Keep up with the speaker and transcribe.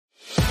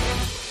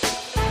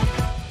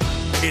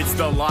It's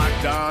the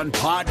Locked On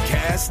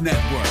Podcast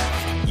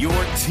Network, your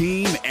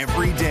team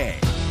every day.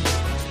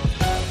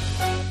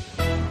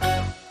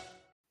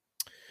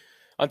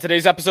 On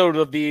today's episode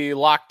of the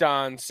Locked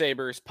On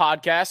Sabres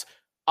podcast,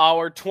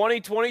 our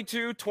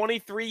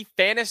 2022-23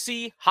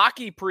 fantasy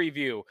hockey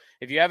preview.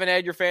 If you haven't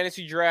had your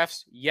fantasy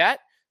drafts yet,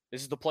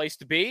 this is the place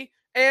to be.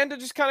 And to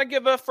just kind of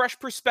give a fresh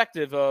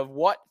perspective of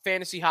what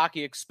fantasy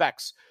hockey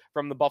expects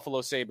from the Buffalo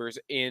Sabres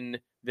in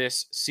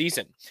this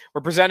season.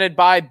 We're presented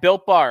by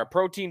Built Bar, a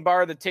protein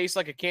bar that tastes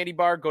like a candy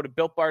bar. Go to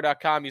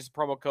BuiltBar.com, use the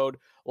promo code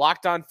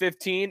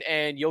LOCKEDON15,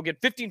 and you'll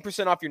get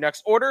 15% off your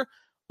next order.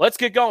 Let's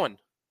get going.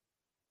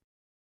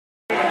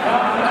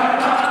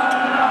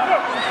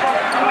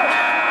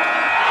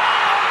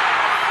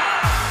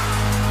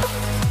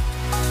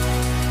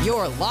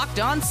 Your Locked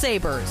On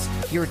Sabres,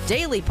 your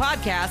daily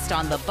podcast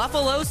on the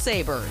Buffalo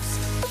Sabres.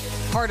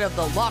 Part of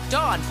the Locked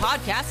On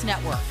Podcast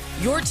Network,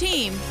 your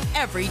team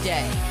every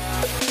day.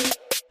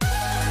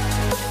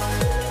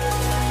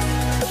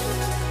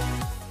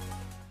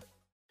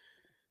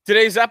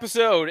 Today's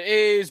episode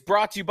is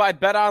brought to you by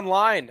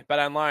BetOnline.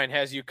 BetOnline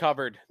has you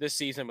covered this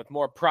season with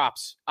more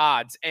props,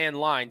 odds, and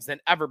lines than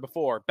ever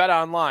before.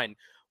 BetOnline,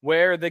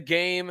 where the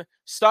game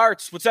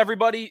starts. What's up,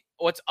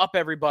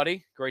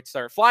 everybody? Great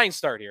start. Flying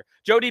start here.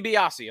 Joe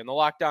DiBiase on the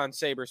Locked On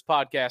Sabres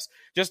podcast.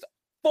 Just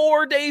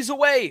 5 days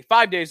away. Did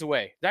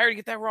I already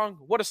get that wrong?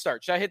 What a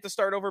start. Should I hit the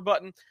start over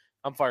button?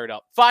 I'm fired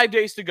up. 5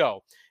 days to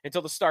go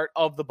until the start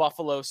of the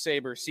Buffalo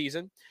Sabres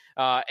season.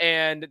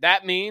 And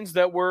that means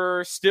that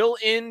we're still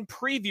in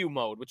preview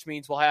mode, which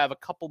means we'll have a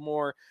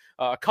couple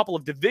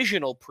of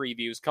divisional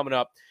previews coming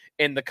up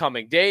in the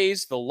coming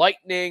days. The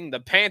Lightning, the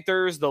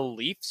Panthers, the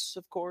Leafs,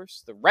 of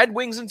course, the Red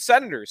Wings and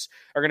Senators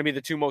are going to be the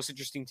two most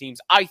interesting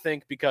teams, I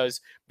think, because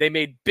they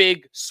made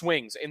big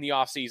swings in the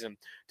offseason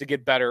to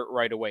get better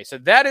right away. So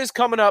that is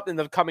coming up in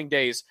the coming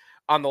days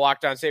on the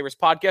Locked On Sabres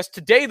podcast.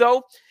 Today,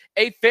 though,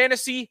 a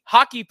fantasy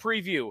hockey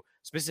preview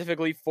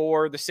specifically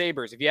for the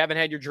Sabres. If you haven't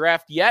had your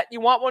draft yet,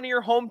 you want one of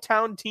your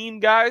hometown team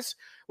guys,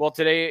 well,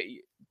 today,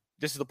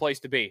 this is the place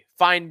to be.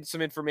 Find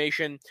some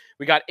information.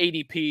 We got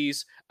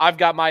ADPs. I've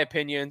got my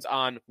opinions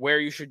on where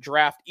you should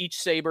draft each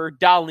Sabre: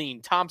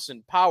 Dahlin,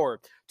 Thompson, Power,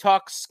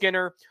 Tuck,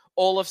 Skinner,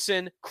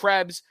 Olofsson,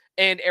 Krebs,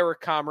 and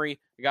Eric Comrie.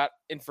 We got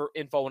info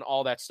and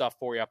all that stuff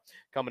for you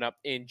coming up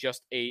in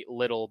just a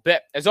little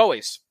bit. As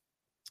always,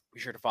 be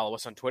sure to follow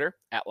us on Twitter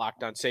at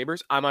Locked On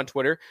Sabres. I'm on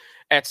Twitter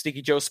at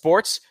Sneaky Joe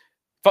Sports.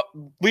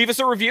 Leave us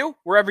a review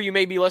wherever you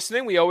may be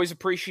listening. We always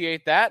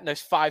appreciate that.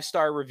 Nice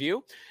 5-star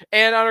review.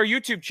 And on our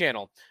YouTube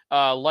channel,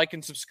 like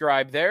and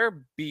subscribe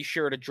there. Be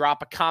sure to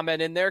drop a comment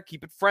in there.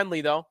 Keep it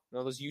friendly, though. You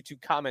know, those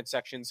YouTube comment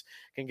sections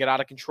can get out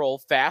of control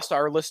fast.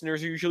 Our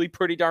listeners are usually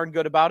pretty darn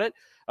good about it.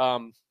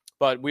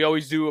 But we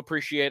always do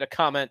appreciate a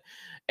comment.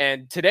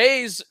 And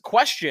today's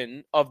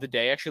question of the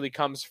day actually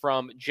comes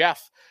from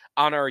Jeff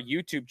on our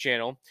YouTube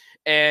channel.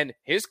 And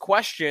his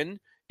question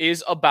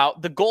is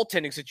about the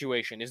goaltending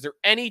situation. Is there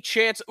any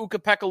chance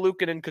Ukko-Pekka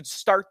Luukkonen could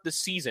start the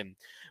season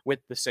with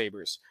the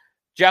Sabres?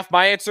 Jeff,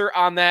 my answer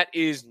on that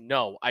is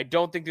no. I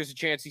don't think there's a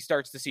chance he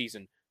starts the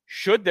season.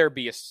 Should there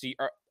be a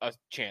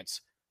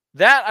chance?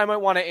 That I might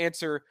want to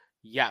answer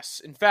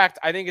yes. In fact,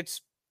 I think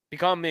it's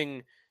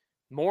becoming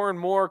more and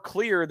more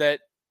clear that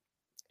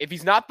if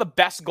he's not the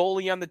best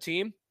goalie on the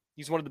team,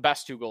 he's one of the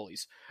best two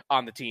goalies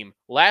on the team.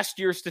 Last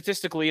year,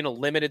 statistically, in a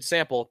limited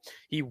sample,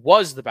 he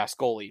was the best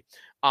goalie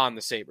on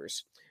the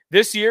Sabres.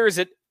 This year, is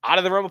it out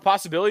of the realm of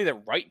possibility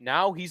that right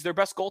now he's their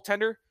best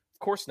goaltender? Of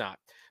course not.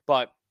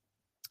 But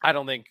I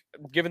don't think,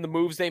 given the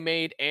moves they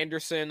made,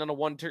 Anderson on a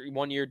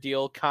one-year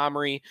deal,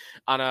 Comrie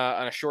on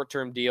a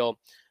short-term deal,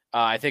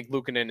 I think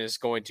Luukkonen is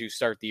going to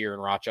start the year in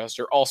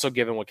Rochester, also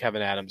given what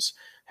Kevin Adams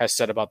has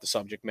said about the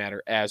subject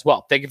matter as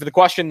well. Thank you for the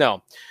question,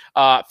 though.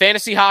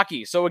 Fantasy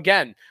hockey. So,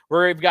 again,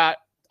 we've got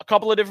a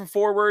couple of different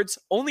forwards,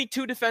 only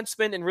 2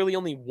 defensemen, and really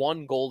only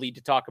 1 goalie to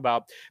talk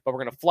about. But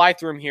we're going to fly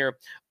through them here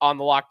on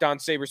the Locked On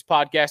Sabres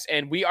podcast.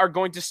 And we are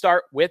going to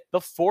start with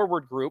the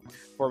forward group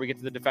before we get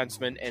to the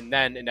defensemen and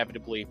then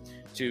inevitably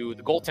to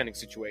the goaltending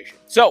situation.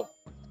 So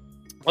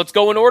let's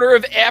go in order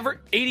of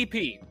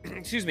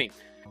ADP.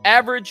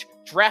 Average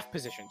draft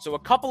position. So a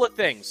couple of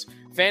things.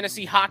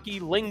 Fantasy hockey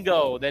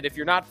lingo that if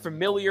you're not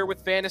familiar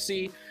with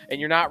fantasy and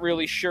you're not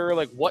really sure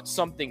like what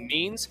something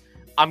means,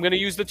 I'm going to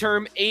use the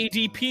term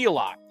ADP a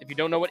lot. If you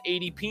don't know what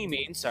ADP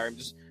means, sorry, I'm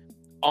just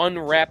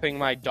unwrapping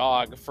my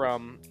dog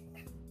from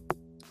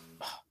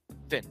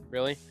Finn,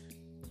 really?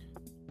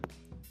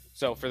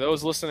 So for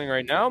those listening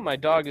right now, my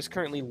dog is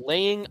currently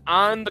laying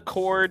on the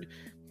cord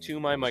to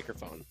my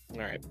microphone. All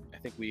right, I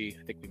think we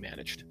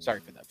managed. Sorry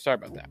for that. Sorry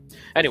about that.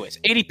 Anyways,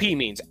 ADP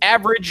means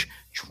average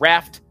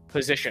draft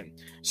position.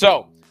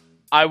 So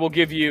I will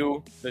give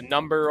you the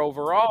number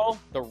overall,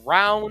 the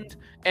round,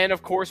 and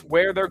of course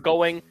where they're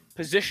going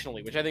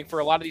positionally, which I think for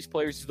a lot of these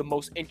players is the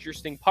most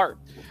interesting part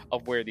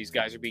of where these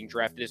guys are being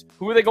drafted is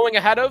who are they going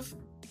ahead of?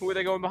 Who are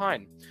they going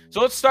behind?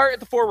 So let's start at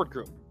the forward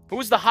group.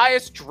 Who is the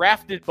highest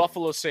drafted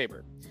Buffalo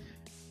Sabre?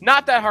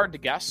 Not that hard to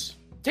guess.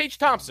 Tage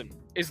Thompson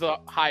is the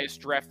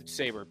highest drafted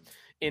Sabre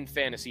in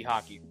fantasy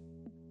hockey.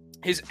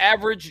 His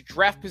average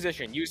draft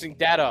position using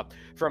data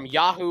from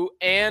Yahoo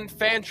and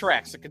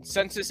Fantrax, the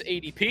consensus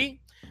ADP,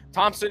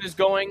 Thompson is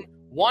going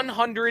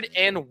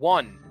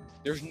 101.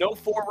 There's no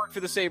forward for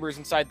the Sabres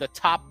inside the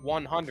top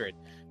 100.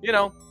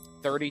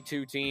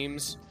 32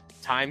 teams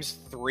times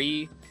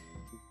 3.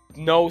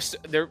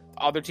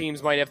 Other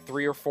teams might have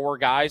 3 or 4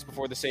 guys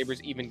before the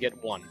Sabres even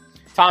get one.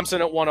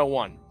 Thompson at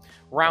 101.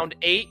 Round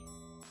 8,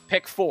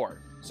 pick 4.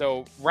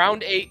 So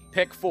round 8,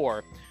 pick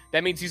 4.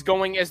 That means he's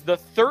going as the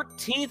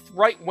 13th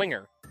right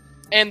winger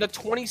and the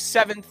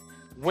 27th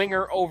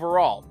winger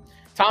overall.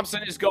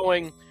 Thompson is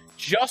going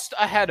just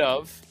ahead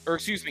of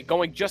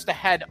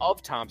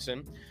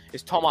Thompson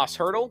is Tomas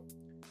Hertl,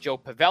 Joe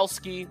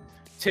Pavelski,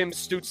 Tim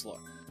Stützle.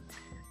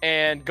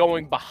 And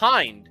going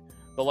behind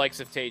the likes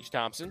of Tage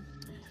Thompson,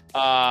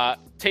 Teuvo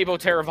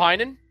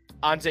Teravainen,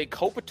 Anze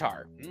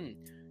Kopitar,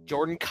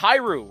 Jordan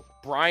Kyrou,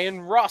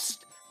 Brian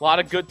Rust. A lot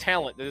of good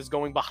talent that is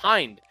going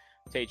behind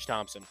Tage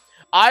Thompson.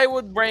 I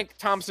would rank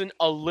Thompson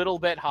a little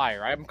bit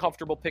higher. I'm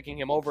comfortable picking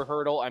him over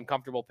Hertl. I'm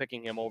comfortable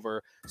picking him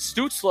over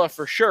Stützle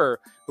for sure,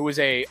 who is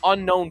a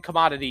unknown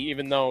commodity,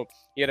 even though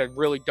he had a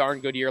really darn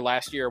good year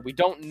last year. We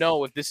don't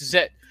know if this is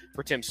it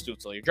for Tim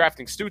Stützle. You're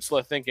drafting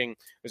Stützle thinking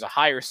there's a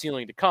higher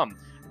ceiling to come.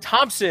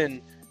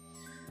 Thompson,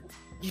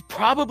 he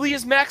probably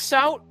is maxed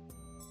out.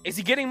 Is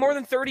he getting more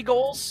than 30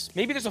 goals?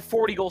 Maybe there's a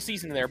 40-goal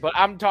season in there, but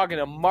I'm talking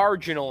a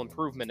marginal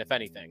improvement, if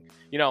anything.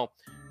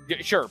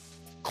 Sure,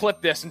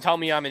 clip this and tell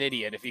me I'm an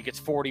idiot if he gets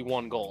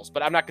 41 goals,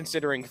 but I'm not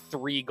considering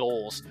 3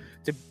 goals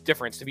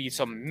difference to be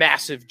some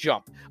massive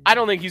jump. I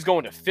don't think he's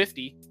going to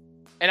 50,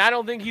 and I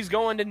don't think he's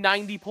going to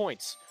 90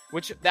 points,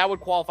 which that would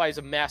qualify as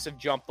a massive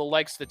jump, the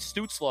likes that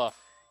Stützle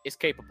is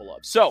capable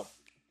of. So,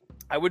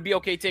 I would be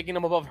okay taking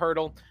him above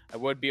Hertl. I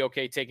would be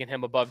okay taking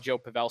him above Joe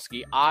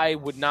Pavelski. I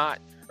would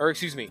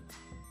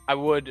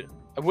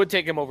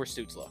take him over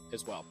Stützle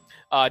as well,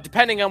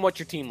 depending on what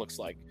your team looks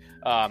like.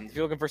 If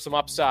you're looking for some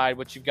upside,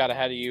 what you've got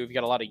ahead of you, if you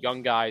got a lot of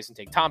young guys, and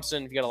take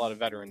Thompson. If you got a lot of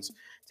veterans,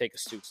 take a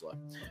Stützle.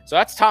 So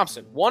that's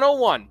Thompson,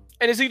 101.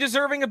 And is he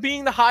deserving of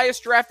being the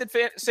highest drafted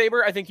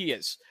Sabre? I think he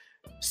is.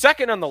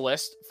 Second on the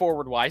list,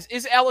 forward-wise,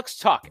 is Alex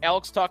Tuch.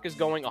 Alex Tuch is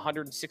going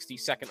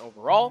 162nd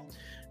overall.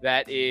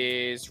 That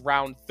is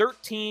round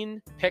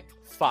 13, pick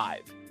 5.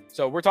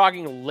 So we're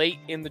talking late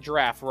in the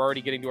draft. We're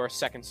already getting to our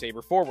second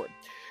Sabre forward.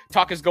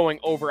 Tuch is going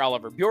over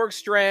Oliver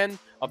Bjorkstrand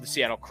of the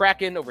Seattle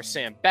Kraken, over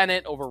Sam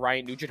Bennett, over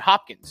Ryan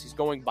Nugent-Hopkins. He's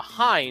going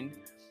behind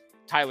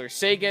Tyler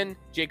Seguin,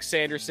 Jake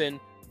Sanderson,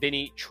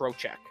 Vinny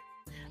Trocheck.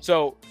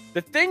 So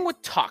the thing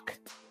with Tuch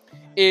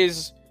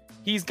is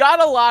he's got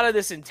a lot of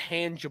this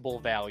intangible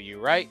value,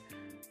 right?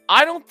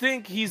 I don't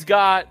think he's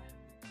got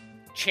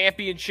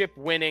championship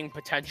winning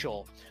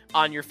potential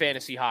on your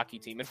fantasy hockey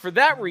team. And for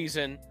that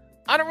reason,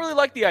 I don't really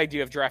like the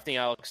idea of drafting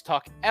Alex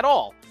Tuch at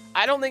all.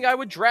 I don't think I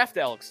would draft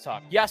Alex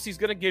Tuch. Yes, he's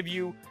going to give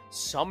you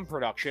some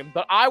production,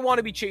 but I want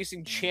to be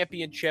chasing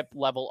championship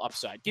level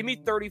upside. Give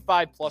me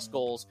 35 plus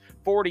goals,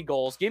 40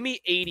 goals. Give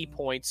me 80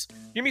 points.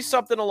 Give me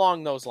something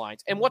along those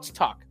lines. And what's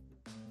Tuch?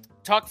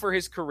 Tuch for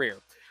his career.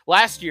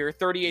 Last year,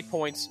 38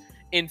 points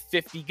in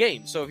 50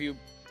 games. So if you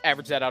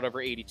average that out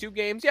over 82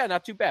 games, yeah,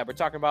 not too bad. We're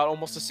talking about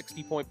almost a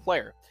 60-point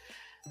player.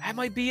 That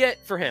might be it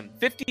for him.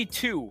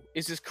 52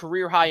 is his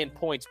career high in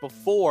points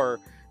before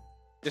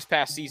this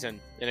past season.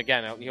 And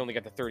again, he only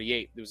got to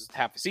 38. It was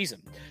half a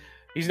season.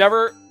 He's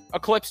never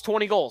eclipsed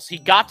 20 goals. He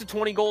got to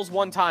 20 goals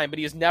one time, but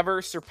he has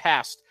never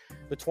surpassed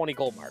the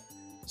 20-goal mark.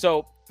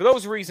 So for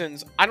those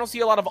reasons, I don't see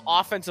a lot of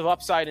offensive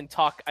upside in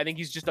Tuch. I think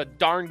he's just a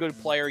darn good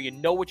player. You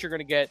know what you're going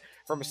to get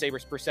from a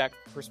Sabres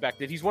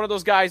perspective. He's one of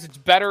those guys that's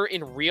better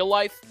in real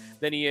life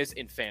than he is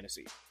in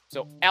fantasy.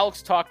 So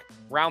Alex Tuch,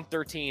 round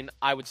 13,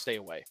 I would stay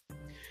away.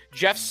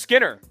 Jeff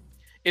Skinner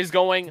is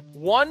going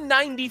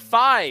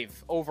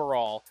 195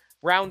 overall,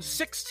 round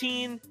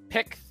 16,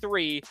 pick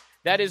 3.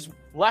 That is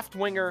left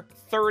winger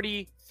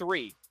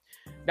 33.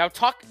 Now,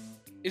 Tuch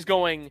is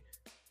going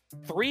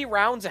 3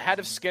 rounds ahead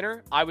of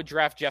Skinner. I would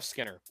draft Jeff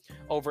Skinner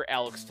over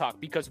Alex Tuch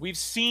because we've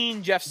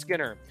seen Jeff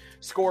Skinner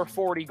score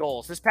 40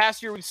 goals. This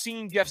past year, we've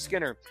seen Jeff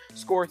Skinner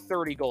score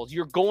 30 goals.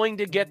 You're going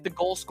to get the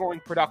goal-scoring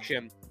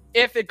production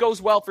if it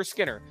goes well for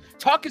Skinner.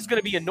 Tuch is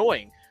going to be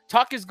annoying.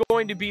 Tuch is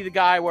going to be the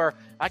guy where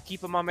I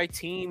keep him on my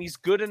team. He's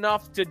good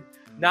enough to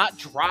not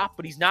drop,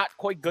 but he's not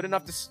quite good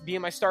enough to be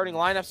in my starting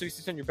lineup, so he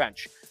sits on your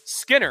bench.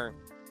 Skinner,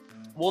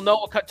 we'll know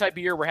what type of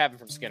year we're having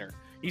from Skinner.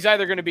 He's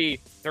either going to be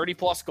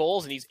 30-plus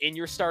goals and he's in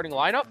your starting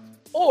lineup,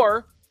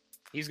 or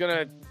he's going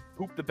to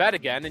poop the bed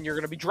again and you're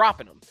going to be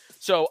dropping him.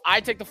 So I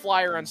take the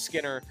flyer on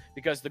Skinner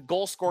because the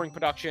goal-scoring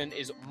production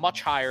is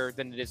much higher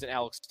than it is in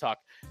Alex Tuch.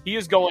 He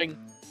is going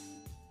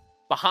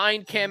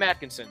behind Cam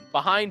Atkinson,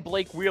 behind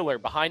Blake Wheeler,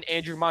 behind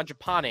Andrew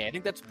Mangiapane. I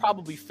think that's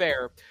probably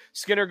fair.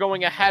 Skinner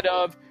going ahead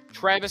of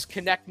Travis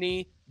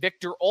Konechny,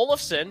 Victor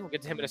Olofsson, we'll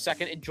get to him in a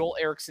second, and Joel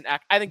Eriksson.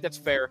 I think that's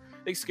fair.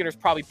 I think Skinner's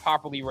probably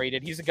properly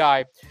rated. He's a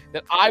guy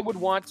that I would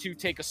want to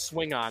take a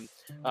swing on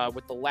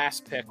with the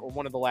last pick, or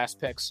one of the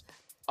last picks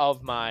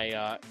of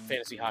my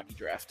fantasy hockey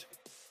draft.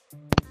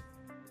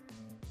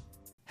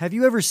 Have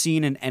you ever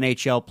seen an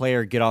NHL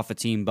player get off a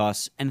team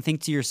bus and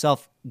think to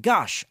yourself,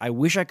 gosh, I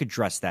wish I could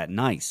dress that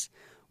nice?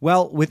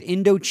 Well, with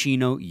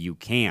Indochino, you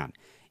can.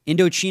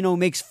 Indochino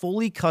makes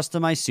fully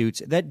customized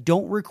suits that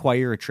don't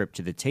require a trip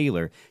to the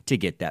tailor to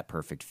get that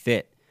perfect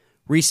fit.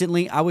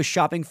 Recently, I was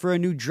shopping for a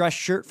new dress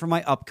shirt for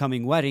my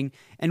upcoming wedding,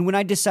 and when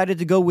I decided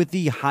to go with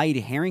the Hyde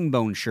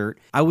herringbone shirt,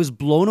 I was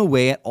blown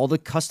away at all the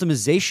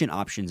customization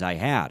options I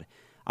had.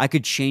 I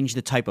could change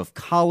the type of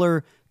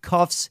collar,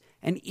 cuffs,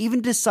 and even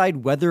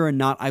decide whether or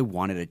not I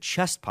wanted a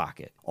chest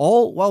pocket,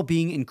 all while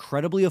being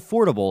incredibly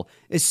affordable,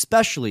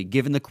 especially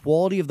given the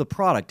quality of the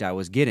product I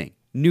was getting.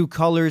 New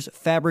colors,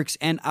 fabrics,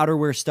 and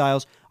outerwear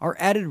styles are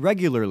added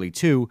regularly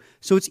too,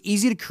 so it's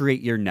easy to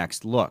create your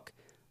next look.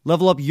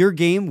 Level up your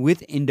game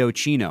with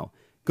Indochino.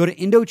 Go to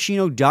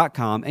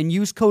Indochino.com and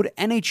use code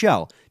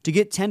NHL to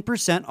get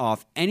 10%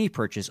 off any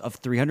purchase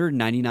of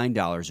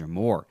 $399 or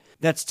more.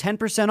 That's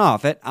 10%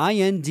 off at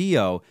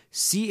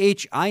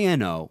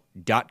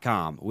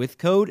INDOCHINO.com with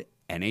code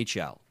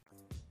NHL.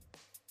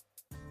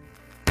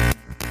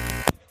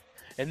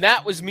 And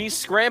that was me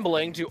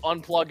scrambling to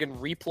unplug and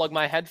replug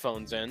my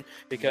headphones in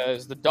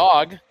because the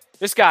dog,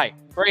 this guy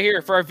right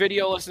here for our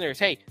video listeners,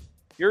 hey,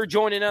 you're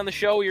joining on the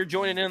show,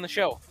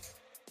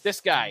 This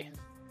guy,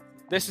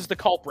 this is the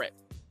culprit,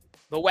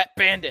 the wet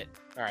bandit.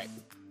 All right,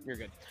 you're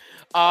good.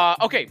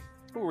 Okay,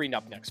 who are we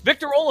up next?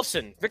 Victor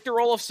Olofsson. Victor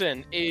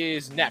Olofsson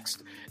is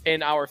next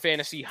in our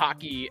fantasy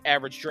hockey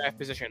average draft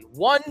position.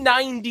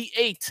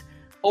 198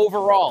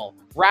 overall,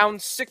 round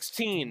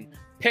 16,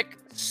 pick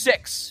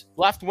 6,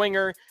 left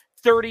winger,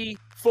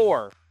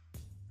 34.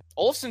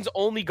 Olofsson's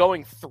only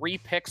going 3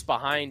 picks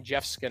behind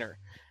Jeff Skinner.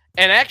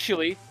 And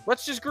actually,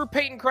 let's just group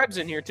Peyton Krebs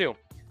in here too.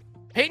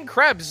 Peyton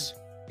Krebs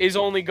is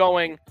only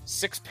going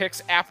 6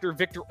 picks after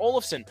Victor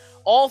Olofsson.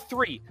 All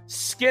 3,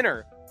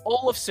 Skinner,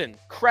 Olofsson,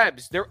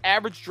 Krebs, their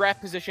average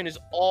draft position is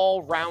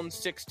all round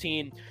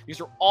 16.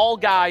 These are all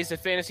guys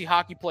that fantasy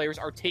hockey players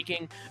are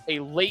taking a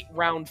late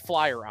round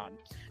flyer on.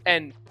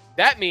 And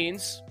that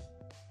means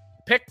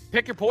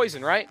pick your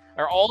poison, right?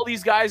 Are all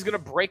these guys going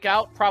to break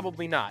out?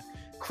 Probably not.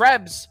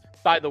 Krebs,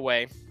 by the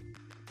way,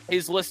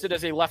 is listed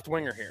as a left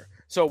winger here.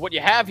 So what you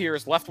have here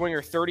is left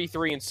winger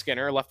 33 in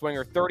Skinner, left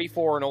winger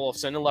 34 in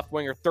Olofsson, and left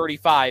winger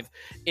 35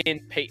 in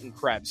Peyton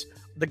Krebs.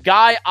 The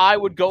guy I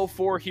would go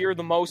for here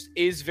the most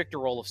is Victor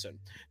Olofsson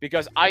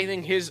because I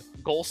think his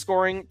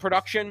goal-scoring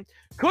production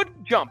could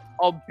jump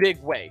a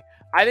big way.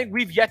 I think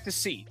we've yet to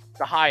see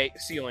the high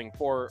ceiling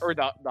or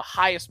the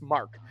highest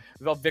mark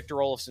of Victor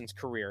Olofsson's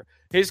career.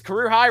 His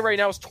career high right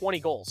now is 20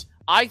 goals.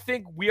 I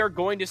think we are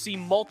going to see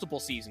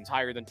multiple seasons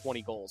higher than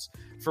 20 goals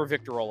for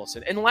Victor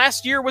Olofsson. And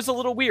last year was a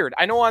little weird.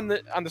 I know on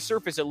the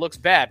surface it looks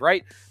bad,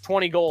 right?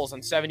 20 goals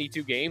on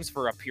 72 games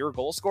for a pure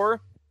goal scorer.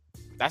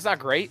 That's not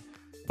great.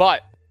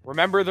 But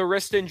remember the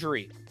wrist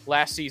injury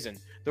last season.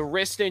 The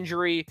wrist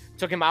injury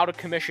took him out of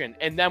commission.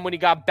 And then when he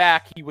got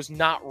back, he was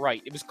not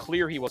right. It was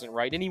clear he wasn't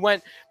right. And he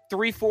went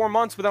 3-4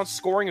 months without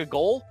scoring a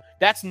goal.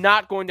 That's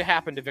not going to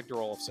happen to Victor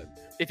Olofsson.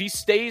 If he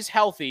stays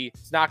healthy,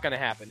 it's not going to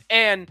happen.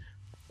 And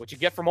what you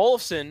get from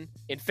Olofsson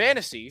in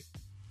fantasy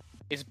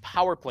is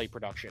power play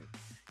production.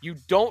 You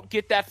don't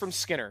get that from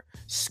Skinner.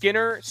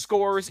 Skinner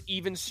scores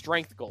even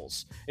strength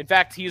goals. In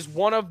fact, he is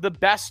one of the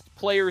best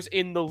players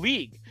in the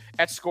league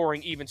at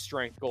scoring even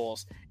strength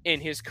goals in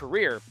his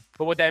career.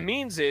 But what that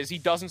means is he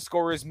doesn't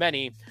score as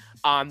many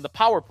on the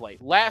power play.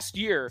 Last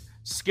year,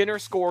 Skinner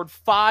scored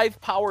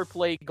 5 power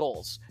play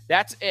goals.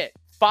 That's it.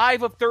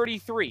 5 of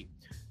 33.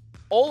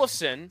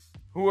 Olofsson,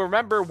 who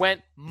remember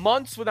went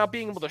months without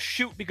being able to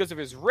shoot because of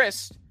his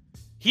wrist,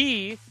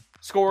 he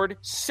scored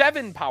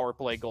 7 power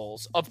play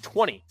goals of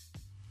 20.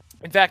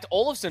 In fact,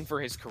 Olofsson for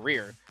his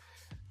career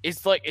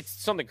is it's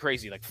something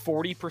crazy. Like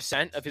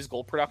 40% of his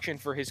goal production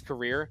for his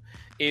career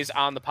is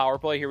on the power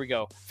play. Here we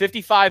go.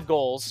 55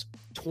 goals,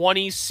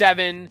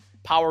 27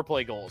 power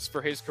play goals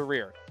for his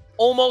career.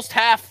 Almost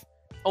half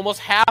of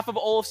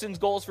Olofsson's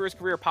goals for his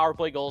career are power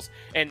play goals.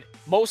 And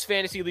most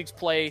fantasy leagues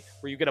play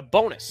where you get a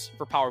bonus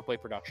for power play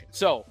production.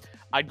 So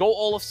I'd go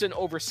Olofsson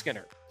over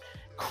Skinner.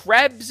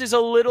 Krebs is a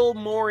little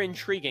more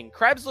intriguing.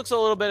 Krebs looks a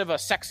little bit of a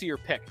sexier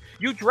pick.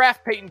 You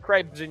draft Peyton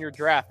Krebs in your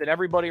draft, and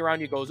everybody around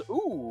you goes,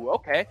 ooh,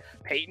 okay,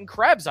 Peyton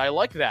Krebs, I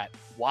like that.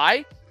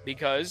 Why?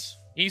 Because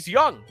he's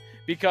young.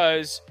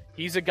 Because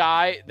he's a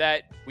guy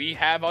that we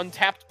have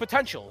untapped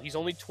potential. He's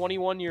only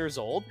 21 years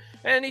old,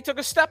 and he took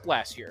a step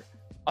last year.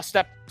 A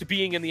step to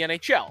being in the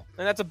NHL.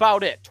 And that's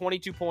about it.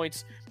 22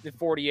 points in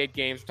 48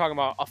 games. We're talking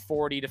about a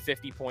 40 to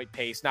 50 point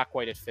pace, not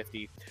quite at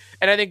 50.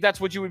 And I think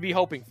that's what you would be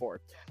hoping for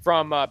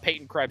from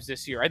Peyton Krebs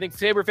this year. I think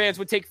Sabre fans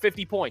would take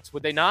 50 points,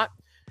 would they not?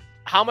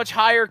 How much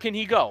higher can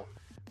he go?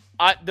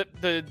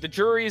 The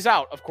jury is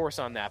out, of course,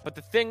 on that. But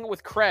the thing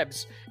with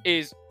Krebs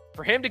is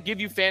for him to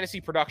give you fantasy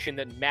production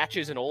that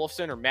matches an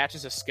Olofsson or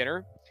matches a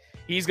Skinner,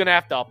 he's going to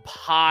have to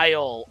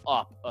pile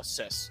up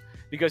assists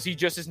because he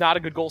just is not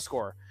a good goal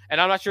scorer. And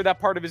I'm not sure that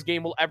part of his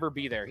game will ever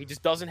be there. He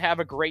just doesn't have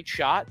a great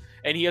shot,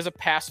 and he has a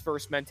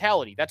pass-first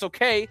mentality. That's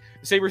okay.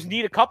 The Sabres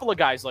need a couple of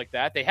guys like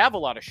that. They have a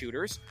lot of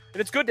shooters,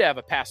 and it's good to have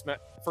a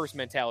pass-first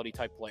mentality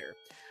type player.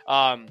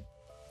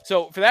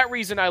 So for that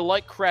reason, I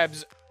like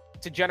Krebs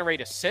to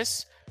generate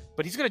assists,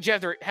 but he's going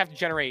to have to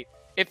generate,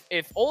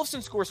 if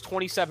Olofsson scores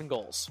 27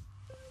 goals,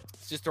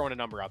 just throwing a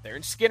number out there,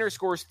 and Skinner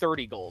scores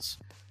 30 goals,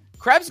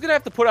 Krebs is going to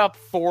have to put up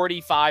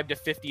 45 to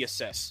 50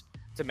 assists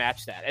to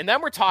match that. And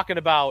then we're talking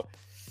about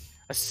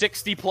a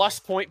 60-plus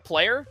point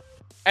player.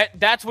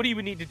 That's what he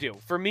would need to do.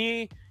 For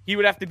me, he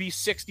would have to be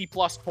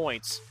 60-plus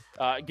points,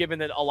 given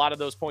that a lot of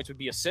those points would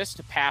be assists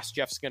to pass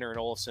Jeff Skinner and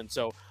Olofsson.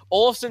 So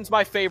Olofsson's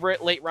my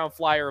favorite late-round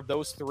flyer of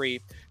those three.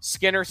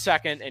 Skinner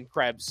second and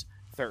Krebs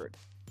third.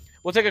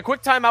 We'll take a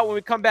quick timeout when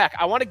we come back.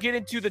 I want to get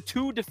into the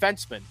two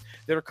defensemen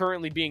that are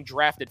currently being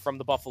drafted from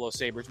the Buffalo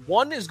Sabres.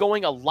 One is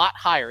going a lot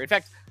higher. In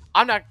fact,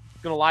 I'm not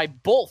going to lie,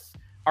 both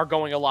are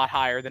going a lot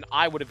higher than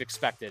I would have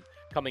expected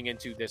coming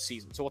into this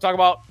season. So we'll talk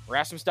about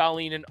Rasmus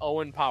Dahlin and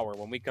Owen Power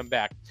when we come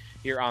back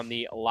here on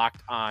the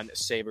Locked On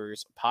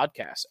Sabres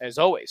podcast. As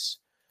always,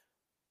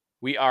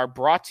 we are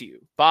brought to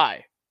you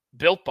by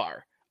Built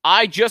Bar.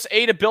 I just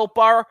ate a Built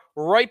Bar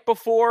right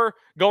before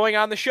going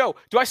on the show.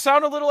 Do I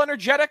sound a little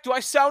energetic? Do I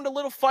sound a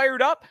little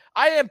fired up?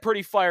 I am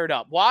pretty fired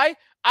up. Why?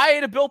 I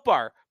ate a Built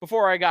Bar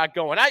before I got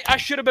going. I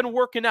should have been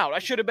working out. I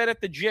should have been at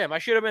the gym. I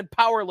should have been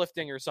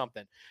powerlifting or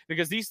something,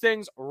 because these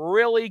things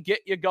really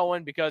get you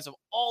going because of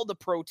all the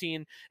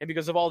protein and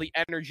because of all the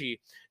energy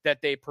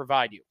that they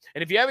provide you.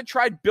 And if you haven't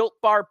tried Built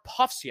Bar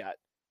Puffs yet,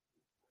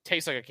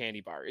 tastes like a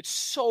candy bar. It's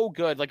so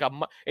good.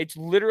 It's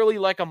literally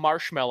like a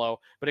marshmallow,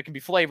 but it can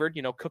be flavored,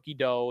 cookie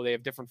dough. They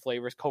have different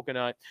flavors,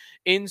 coconut,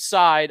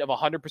 inside of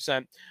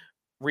 100%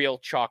 real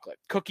chocolate.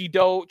 Cookie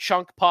dough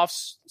chunk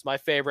puffs. It's my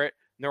favorite.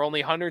 And they're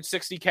only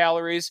 160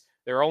 calories.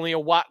 They're only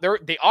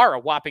they are a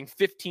whopping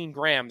 15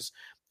 grams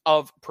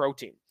of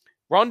protein.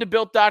 Run to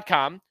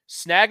Built.com,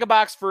 snag a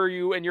box for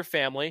you and your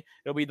family.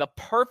 It'll be the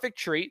perfect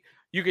treat.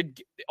 You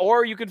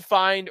could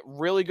find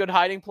really good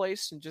hiding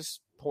place and just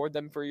hoard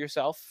them for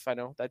yourself. I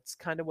know that's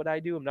kind of what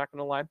I do. I'm not going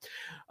to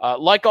lie.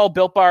 Like all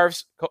Built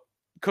Bars,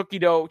 cookie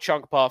dough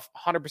chunk puff,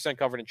 100%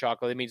 covered in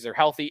chocolate. That means they're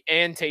healthy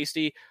and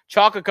tasty.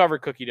 Chocolate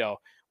covered cookie dough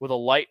with a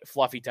light,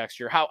 fluffy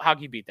texture. How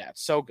can you beat that?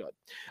 So good.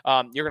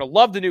 You're going to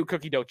love the new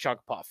cookie dough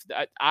chunk puff.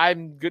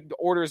 I'm good to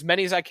order as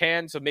many as I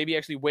can, so maybe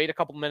actually wait a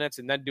couple minutes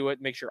and then do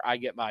it. Make sure I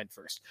get mine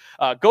first.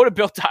 Go to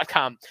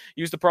Built.com.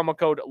 Use the promo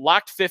code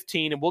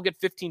LOCKED15, and we'll get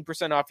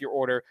 15% off your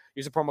order.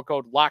 Use the promo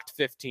code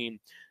LOCKED15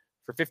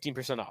 for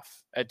 15%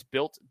 off at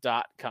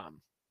Built.com.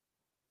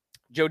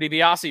 Joe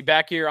DiBiase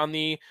back here on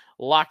the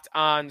Locked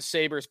On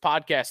Sabres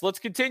podcast. Let's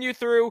continue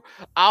through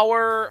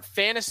our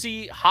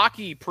fantasy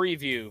hockey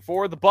preview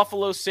for the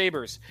Buffalo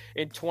Sabres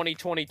in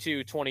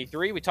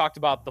 2022-23. We talked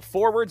about the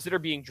forwards that are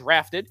being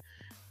drafted: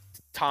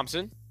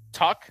 Thompson,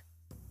 Tuck,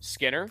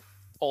 Skinner,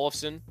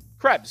 Olofsson,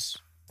 Krebs.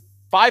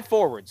 5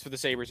 forwards for the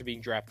Sabres are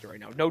being drafted right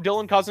now. No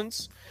Dylan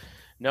Cousins.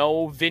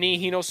 No Vinny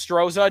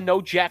Hinostroza, no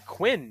Jack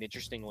Quinn,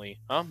 interestingly.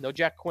 No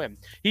Jack Quinn.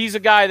 He's a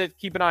guy that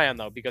keep an eye on,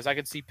 though, because I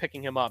could see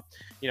picking him up,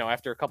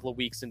 after a couple of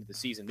weeks into the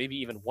season, maybe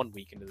even 1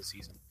 week into the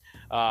season.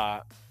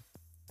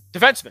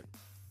 Defensemen,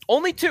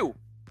 only 2.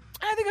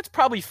 I think that's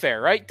probably fair,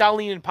 right?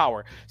 Dahlin and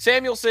Power.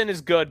 Samuelsson is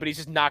good, but he's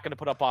just not going to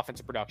put up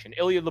offensive production.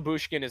 Ilya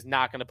Lyubushkin is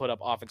not going to put up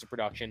offensive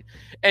production.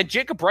 And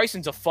Jacob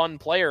Bryson's a fun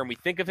player, and we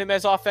think of him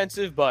as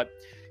offensive, but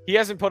he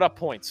hasn't put up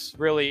points,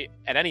 really,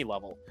 at any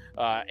level.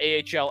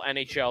 AHL,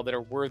 NHL, that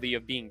are worthy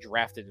of being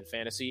drafted in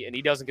fantasy, and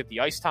he doesn't get the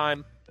ice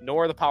time,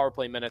 nor the power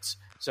play minutes.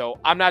 So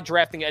I'm not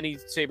drafting any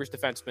Sabres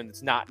defenseman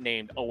that's not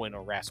named Owen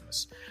or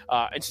Rasmus.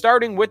 And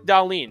starting with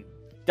Dahlin.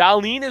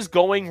 Dahlin is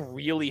going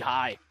really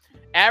high.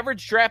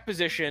 Average draft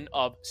position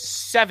of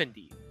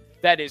 70.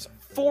 That is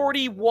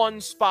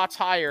 41 spots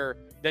higher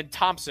than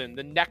Thompson,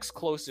 the next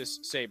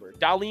closest Sabre.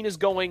 Dahlin is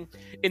going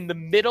in the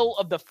middle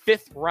of the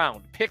 5th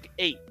round. Pick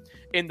 8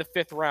 in the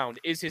 5th round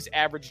is his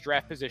average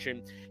draft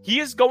position. He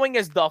is going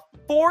as the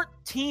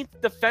 14th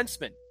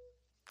defenseman.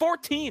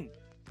 14.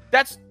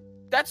 That's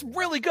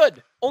really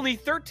good. Only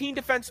 13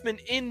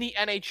 defensemen in the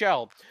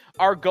NHL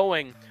are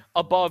going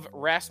above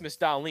Rasmus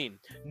Dahlin.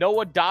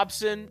 Noah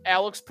Dobson,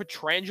 Alex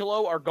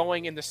Pietrangelo are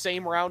going in the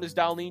same round as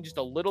Dahlin, just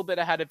a little bit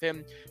ahead of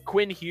him.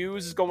 Quinn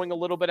Hughes is going a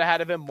little bit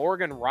ahead of him.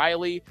 Morgan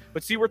Riley.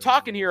 But see, we're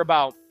talking here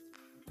about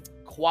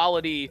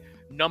quality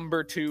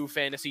number 2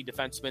 fantasy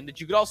defenseman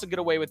that you could also get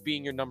away with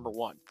being your number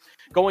 1.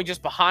 Going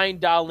just behind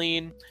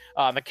Dahlin,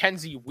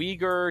 Mackenzie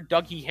Weegar,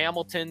 Dougie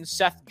Hamilton,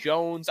 Seth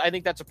Jones. I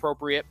think that's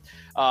appropriate.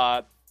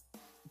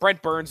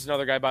 Brent Burns is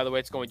another guy, by the way.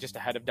 It's going just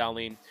ahead of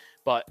Dahlin.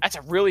 But that's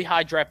a really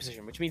high draft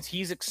position, which means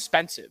he's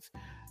expensive.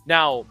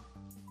 Now,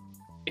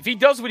 if he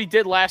does what he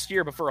did last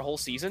year but for a whole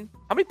season,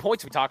 how many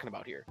points are we talking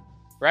about here?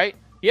 Right?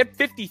 He had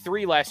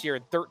 53 last year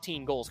and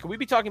 13 goals. Could we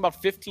be talking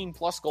about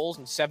 15-plus goals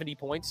and 70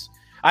 points?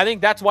 I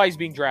think that's why he's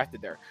being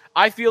drafted there.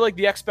 I feel like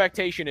the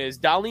expectation is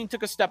Dahlin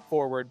took a step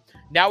forward.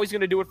 Now he's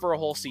going to do it for a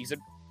whole season.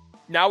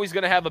 Now he's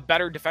going to have a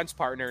better defense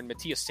partner in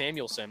Matthias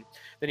Samuelsson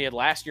than he had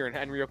last year in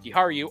Henri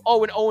Jokiharju.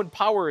 Oh, and Owen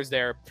Power is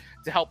there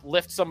to help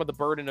lift some of the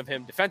burden of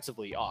him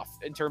defensively off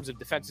in terms of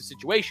defensive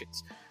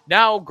situations.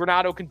 Now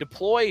Granato can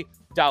deploy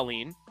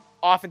Dahlin.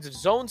 Offensive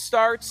zone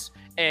starts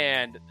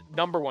and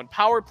number 1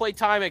 power play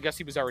time. I guess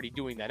he was already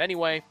doing that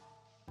anyway.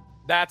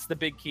 That's the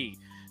big key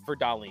for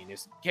Dahlin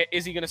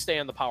is he going to stay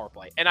on the power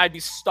play? And I'd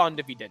be stunned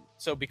if he didn't.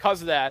 So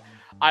because of that,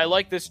 I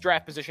like this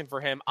draft position for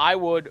him. I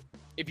would,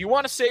 if you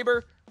want a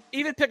Saber,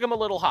 even pick him a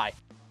little high.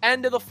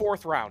 End of the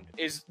 4th round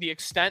is the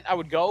extent I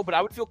would go, but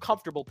I would feel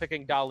comfortable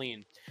picking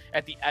Dahlin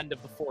at the end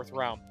of the 4th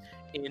round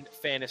in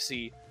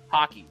fantasy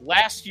hockey.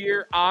 Last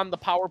year on the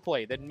power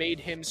play that made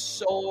him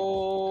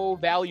so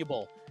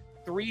valuable,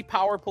 3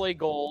 power play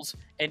goals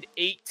and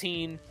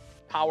 18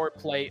 power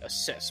play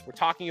assists. We're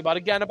talking about,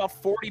 again, about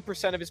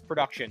 40% of his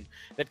production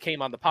that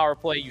came on the power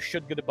play. You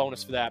should get a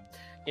bonus for that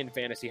in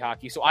fantasy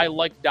hockey. So I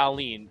like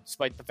Dahlin,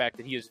 despite the fact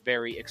that he is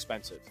very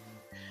expensive.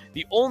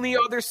 The only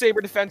other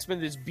Sabre defenseman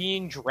that is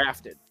being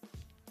drafted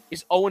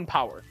is Owen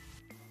Power,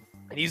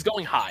 and he's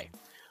going high.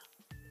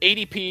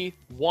 ADP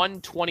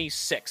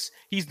 126.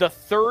 He's the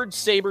 3rd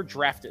Sabre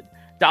drafted.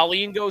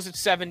 Dahlin goes at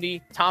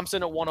 70,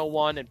 Thompson at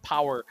 101, and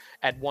Power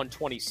at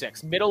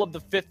 126. Middle of the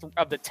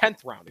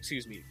 10th round,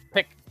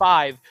 pick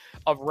 5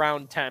 of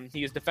round 10.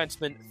 He is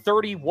defenseman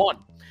 31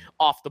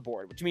 off the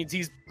board, which means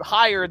he's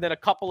higher than a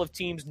couple of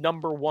teams'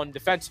 number 1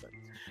 defenseman.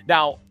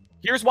 Now,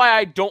 here's why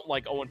I don't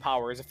like Owen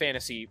Power as a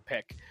fantasy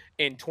pick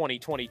in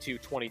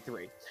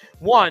 2022-23.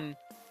 One,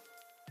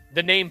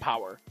 the name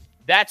power.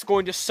 That's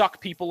going to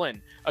suck people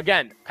in.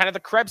 Again, kind of the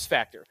Krebs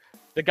factor.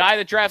 The guy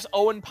that drafts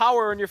Owen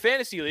Power in your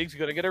fantasy league is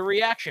going to get a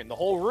reaction. The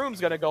whole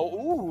room's going to go,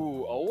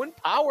 ooh, Owen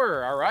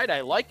Power. All right,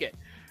 I like it.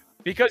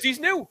 Because he's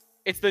new.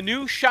 It's the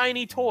new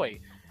shiny toy.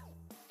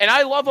 And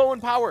I love Owen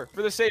Power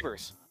for the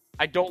Sabres.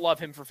 I don't love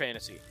him for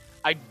fantasy.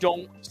 I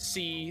don't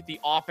see the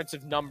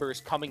offensive numbers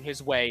coming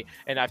his way.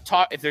 And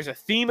if there's a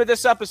theme of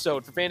this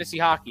episode for fantasy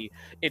hockey,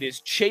 it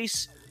is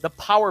chase the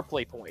power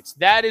play points.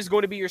 That is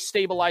going to be your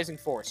stabilizing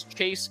force.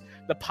 Chase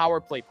the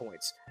power play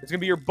points. It's going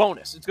to be your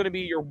bonus. It's going to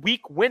be your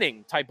week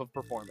winning type of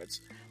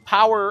performance.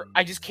 Power,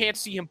 I just can't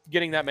see him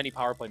getting that many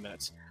power play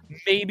minutes.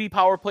 Maybe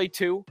power play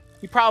 2.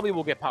 He probably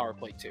will get power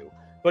play 2.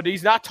 But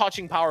he's not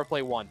touching power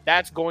play 1.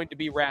 That's going to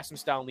be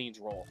Rasmus Dahlin's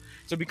role.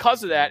 So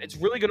because of that, it's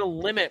really going to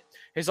limit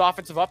his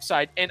offensive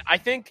upside. And I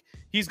think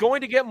he's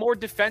going to get more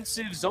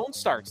defensive zone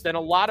starts than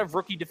a lot of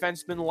rookie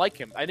defensemen like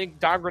him. I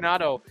think Don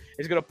Granato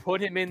is going to put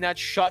him in that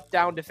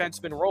shutdown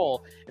defenseman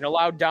role and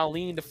allow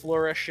Dahlin to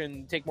flourish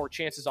and take more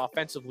chances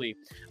offensively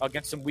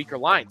against some weaker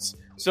lines.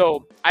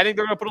 So I think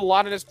they're going to put a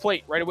lot on his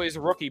plate right away as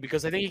a rookie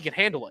because I think he can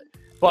handle it.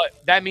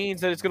 But that means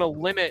that it's going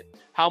to limit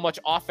how much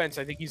offense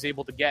I think he's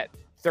able to get.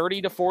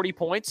 30 to 40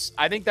 points,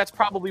 I think that's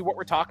probably what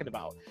we're talking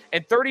about.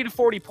 And 30 to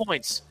 40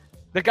 points,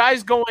 the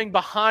guys going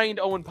behind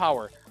Owen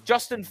Power,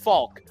 Justin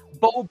Falk,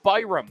 Bo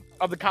Byram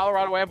of the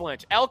Colorado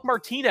Avalanche, Alec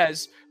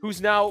Martinez,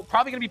 who's now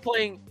probably going to be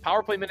playing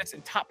power play minutes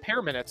and top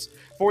pair minutes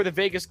for the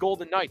Vegas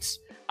Golden Knights.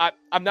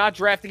 I'm not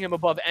drafting him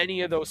above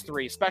any of those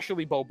 3,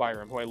 especially Bo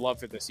Byram, who I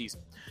love for this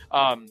season.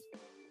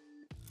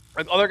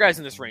 Other guys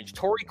in this range,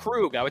 Torrey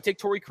Krug, I would take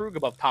Torrey Krug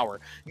above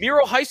Power.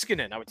 Miro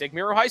Heiskanen, I would take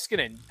Miro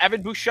Heiskanen.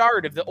 Evan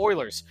Bouchard of the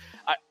Oilers.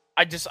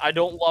 I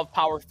don't love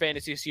Power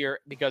fantasy this year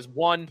because,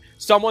 one,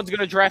 someone's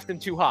going to draft him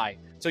too high.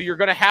 So you're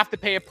going to have to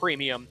pay a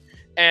premium,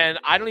 and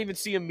I don't even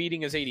see him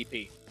meeting his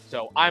ADP.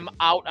 So I'm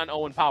out on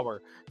Owen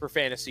Power for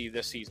fantasy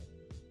this season.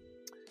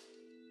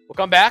 We'll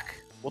come back.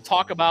 We'll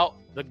talk about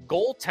the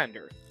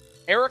goaltender,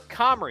 Eric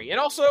Comrie,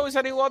 and also is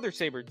any other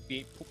Sabre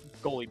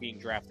goalie being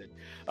drafted.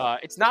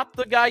 It's not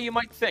the guy you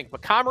might think,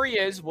 but Comrie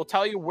is. We'll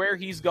tell you where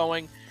he's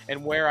going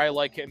and where I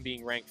like him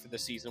being ranked for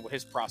this season, what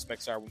his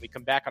prospects are when we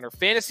come back on our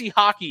fantasy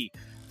hockey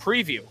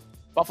preview,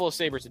 Buffalo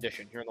Sabres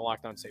edition, here on the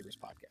Locked On Sabres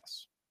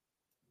podcast.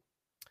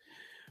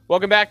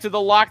 Welcome back to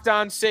the Locked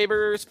On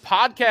Sabres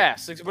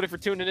podcast. Thanks everybody for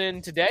tuning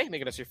in today,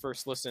 making us your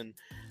first listen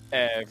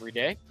every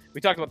day.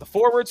 We talked about the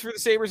forwards for the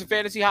Sabres in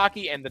fantasy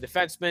hockey and the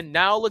defensemen.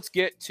 Now let's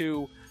get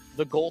to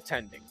the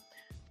goaltending.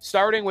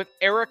 Starting with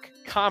Eric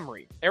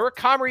Comrie. Eric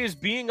Comrie is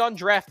being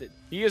undrafted.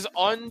 He is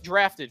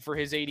undrafted for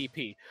his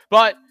ADP.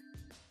 But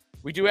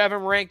we do have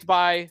him ranked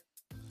by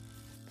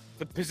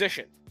the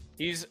position.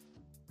 He's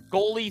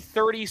goalie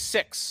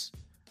 36.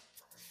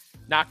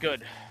 Not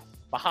good.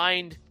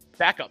 Behind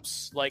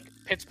backups like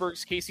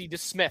Pittsburgh's Casey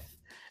DeSmith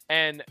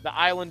and the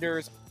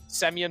Islanders'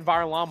 Semyon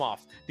Varlamov.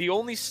 The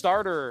only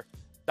starter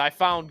that I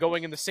found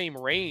going in the same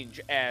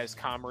range as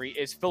Comrie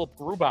is Philip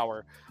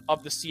Grubauer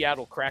of the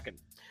Seattle Kraken.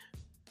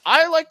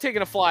 I like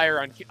taking a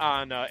flyer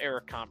on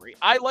Eric Comrie.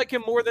 I like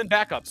him more than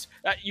backups.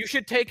 You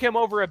should take him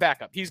over a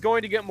backup. He's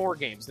going to get more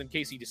games than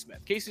Casey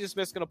DeSmith. Casey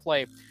DeSmith's going to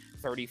play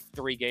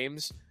 33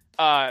 games.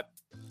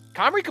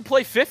 Comrie could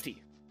play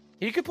 50.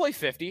 He could play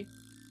 50,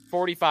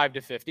 45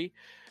 to 50,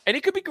 and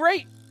he could be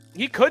great.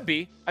 He could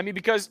be. I mean,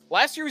 because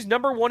last year he was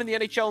number 1 in the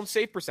NHL in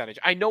save percentage.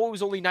 I know it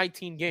was only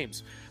 19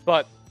 games,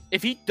 but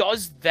if he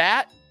does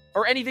that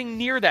or anything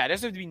near that, it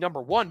doesn't have to be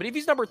number 1, but if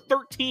he's number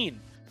 13,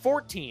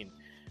 14,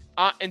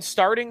 and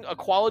starting a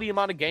quality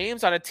amount of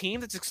games on a team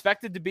that's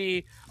expected to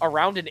be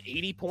around an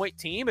 80-point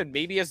team and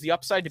maybe has the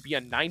upside to be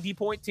a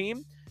 90-point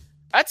team,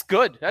 that's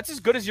good. That's as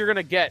good as you're going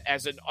to get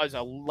as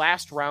a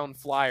last-round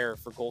flyer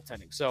for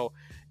goaltending. So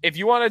if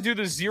you want to do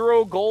the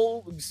zero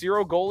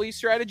goalie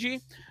strategy,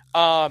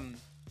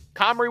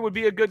 Comrie would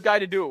be a good guy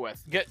to do it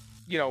with.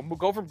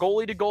 go from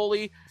goalie to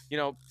goalie,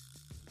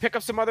 pick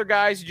up some other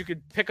guys that you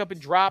could pick up and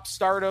drop,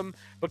 start them.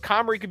 But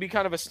Comrie could be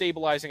kind of a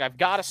stabilizing. I've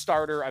got a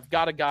starter. I've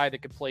got a guy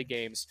that could play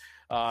games.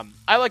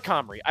 I like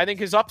Comrie. I think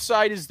his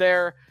upside is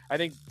there. I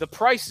think the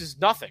price is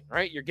nothing,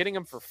 right? You're getting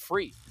him for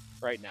free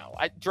right now.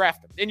 I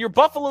draft him. In your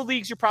Buffalo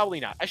leagues, you're probably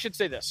not. I should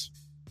say this.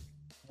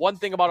 One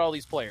thing about all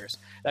these players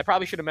that I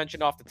probably should have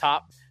mentioned off the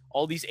top,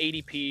 all these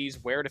ADPs,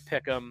 where to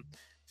pick them.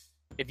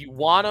 If you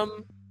want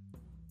them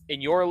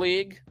in your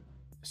league,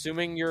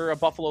 assuming you're a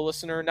Buffalo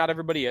listener, not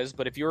everybody is,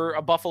 but if you're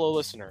a Buffalo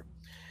listener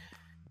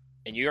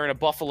and you're in a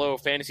Buffalo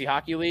fantasy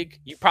hockey league,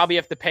 you probably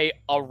have to pay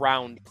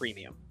around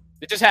premium.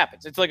 It just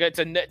happens.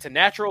 It's a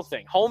natural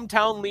thing.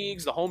 Hometown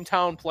leagues, the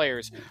hometown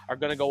players are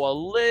going to go a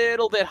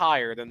little bit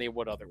higher than they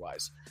would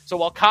otherwise. So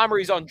while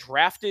Comrie's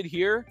undrafted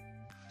here,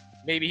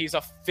 maybe he's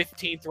a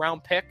 15th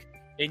round pick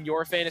in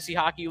your fantasy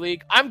hockey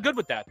league. I'm good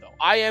with that, though.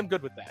 I am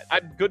good with that.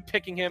 I'm good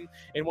picking him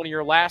in one of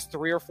your last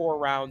 3 or 4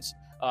 rounds,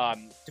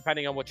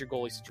 depending on what your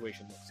goalie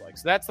situation looks like.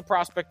 So that's the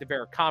prospect of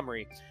Eric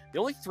Comrie. The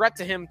only threat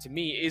to him, to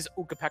me, is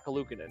Ukko-Pekka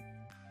Luukkonen.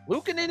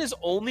 Luukkonen is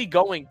only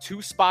going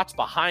 2 spots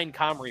behind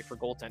Comrie for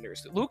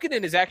goaltenders.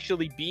 Luukkonen is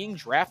actually being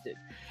drafted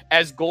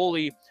as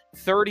goalie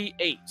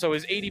 38. So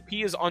his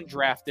ADP is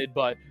undrafted,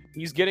 but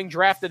he's getting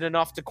drafted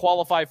enough to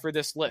qualify for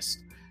this list.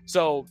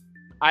 So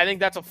I think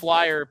that's a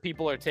flyer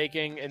people are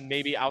taking, and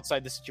maybe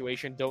outside the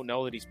situation don't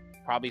know that he's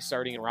probably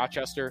starting in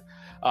Rochester.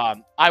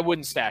 I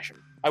wouldn't stash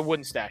him.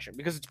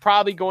 Because it's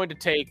probably going to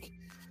take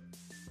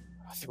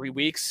 3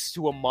 weeks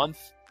to a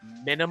month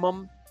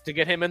minimum to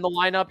get him in the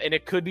lineup, and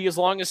it could be as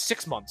long as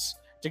 6 months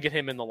to get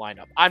him in the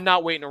lineup. I'm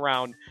not waiting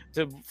around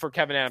for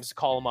Kevin Adams to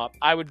call him up.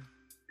 I would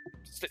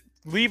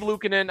leave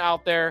Luukkonen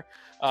out there.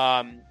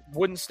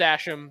 Wouldn't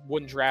stash him,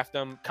 wouldn't draft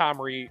him.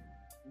 Comrie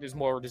is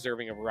more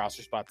deserving of a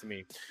roster spot to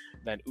me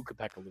than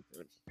Ukko-Pekka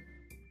Luukkonen.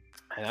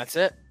 And that's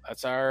it.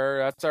 That's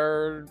our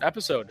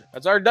episode.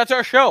 That's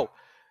our show.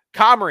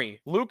 Comrie,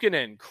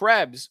 Luukkonen,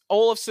 Krebs,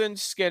 Olofsson,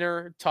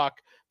 Skinner, Tuck,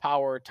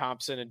 Power,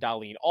 Thompson, and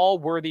Dahlin. All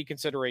worthy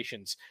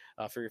considerations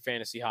for your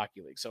fantasy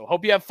hockey league. So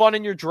hope you have fun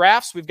in your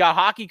drafts. We've got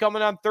hockey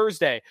coming on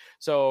Thursday.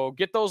 So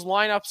get those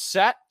lineups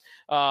set.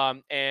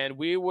 And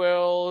we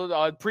will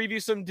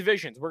preview some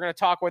divisions. We're going to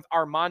talk with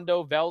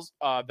Armando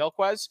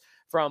Velquez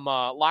from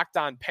Locked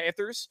On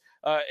Panthers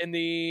in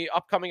the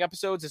upcoming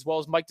episodes, as well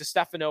as Mike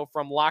DiStefano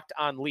from Locked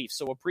On Leafs.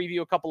 So we'll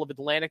preview a couple of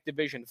Atlantic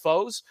Division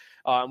foes,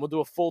 and we'll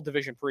do a full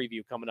division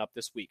preview coming up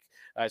this week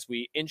as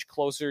we inch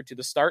closer to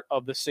the start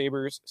of the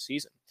Sabres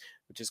season,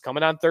 which is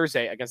coming on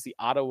Thursday against the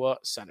Ottawa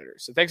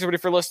Senators. So thanks,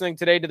 everybody, for listening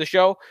today to the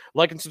show.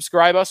 Like and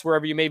subscribe us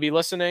wherever you may be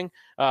listening,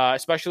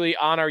 especially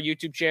on our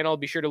YouTube channel.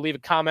 Be sure to leave a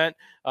comment,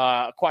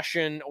 a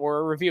question, or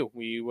a review.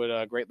 We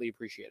would greatly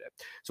appreciate it.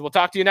 So we'll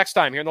talk to you next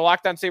time here in the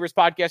Locked On Sabres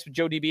podcast with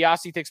Joe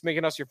DiBiase. Thanks for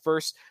making us your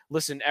first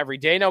listen every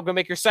day. Now go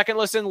make your second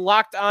listen,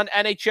 Locked On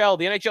NHL.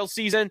 The NHL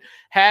season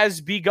has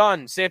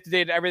begun. Stay up to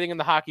date on everything in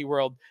the hockey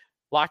world.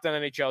 Locked On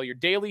NHL, your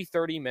daily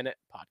 30-minute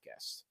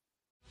podcast.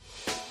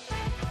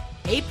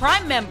 Hey,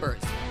 Prime members,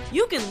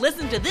 you can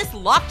listen to this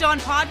Locked On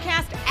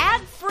podcast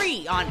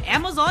ad-free on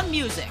Amazon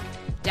Music.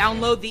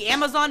 Download the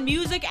Amazon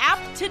Music app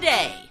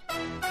today.